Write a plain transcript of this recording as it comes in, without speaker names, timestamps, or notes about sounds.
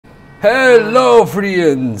Hello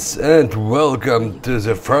friends and welcome to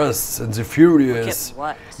the Fast and the Furious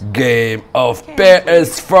game of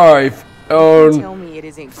PS5 on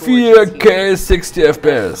 4K 60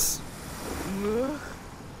 FPS.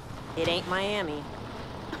 It ain't Miami.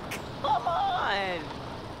 Come on!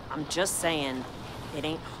 I'm just saying, it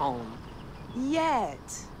ain't home.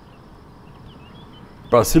 Yet.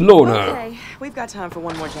 Barcelona. Okay, we've got time for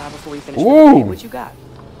one more job before we finish. What you got?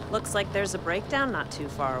 Looks like there's a breakdown not too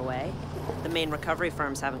far away. The main recovery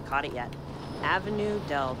firms haven't caught it yet. Avenue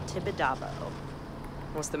del Tibidabo.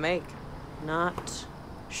 What's the make? Not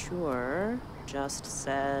sure. Just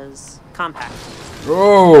says compact.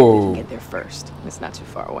 Oh. We can get there first. It's not too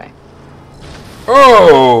far away.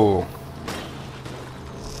 Oh.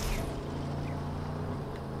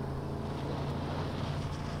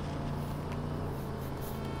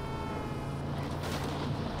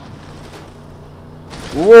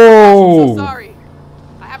 Whoa! I'm so sorry.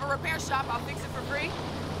 I have a repair shop. I'll fix it for free.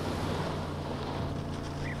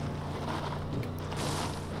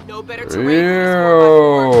 No better terrain for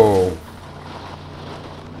this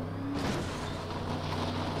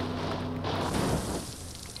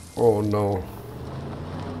 4x4. Oh no.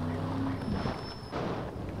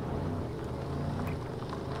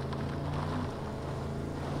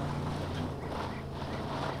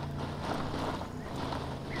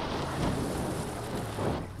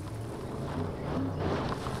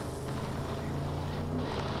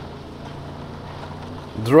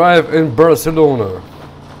 Drive in Barcelona.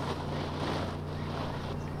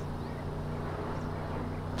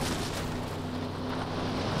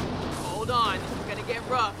 Hold on, this is gonna get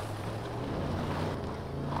rough.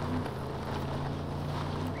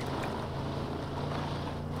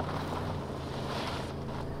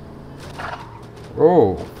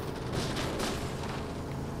 Oh.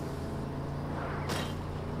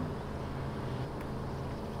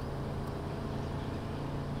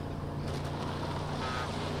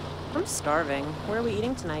 I'm starving. Where are we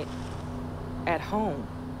eating tonight? At home.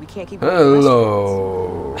 We can't keep going to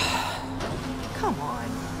Hello. Come on.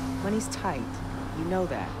 Money's tight. You know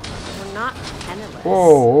that. We're not penniless.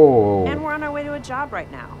 Whoa. And we're on our way to a job right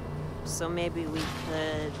now. So maybe we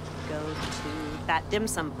could go to that dim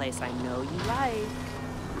sum place I know you like.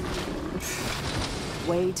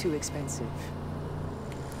 Way too expensive.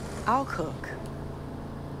 I'll cook.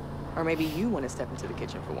 Or maybe you want to step into the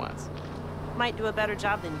kitchen for once. Might do a better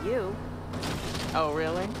job than you. Oh,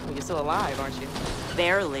 really? Well, you're still alive, aren't you?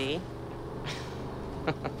 Barely.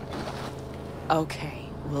 Okay,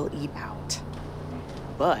 we'll eat out.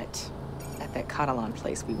 But at that Catalan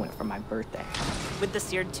place we went for my birthday. With the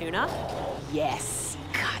seared tuna? Yes.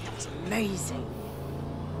 God, that was amazing.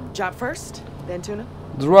 Job first, then tuna?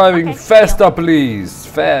 Driving Okay, faster, please.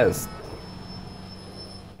 Fast.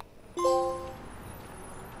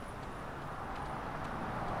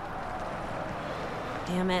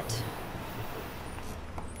 Damn it.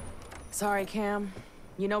 Sorry, Cam.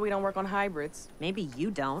 You know we don't work on hybrids. Maybe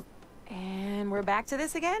you don't. And we're back to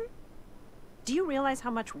this again? Do you realize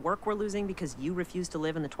how much work we're losing because you refuse to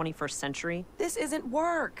live in the 21st century? This isn't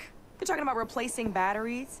work. You're talking about replacing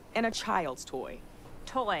batteries and a child's toy.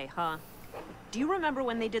 Toy, huh? Do you remember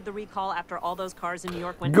when they did the recall after all those cars in New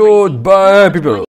York went crazy? Goodbye, people.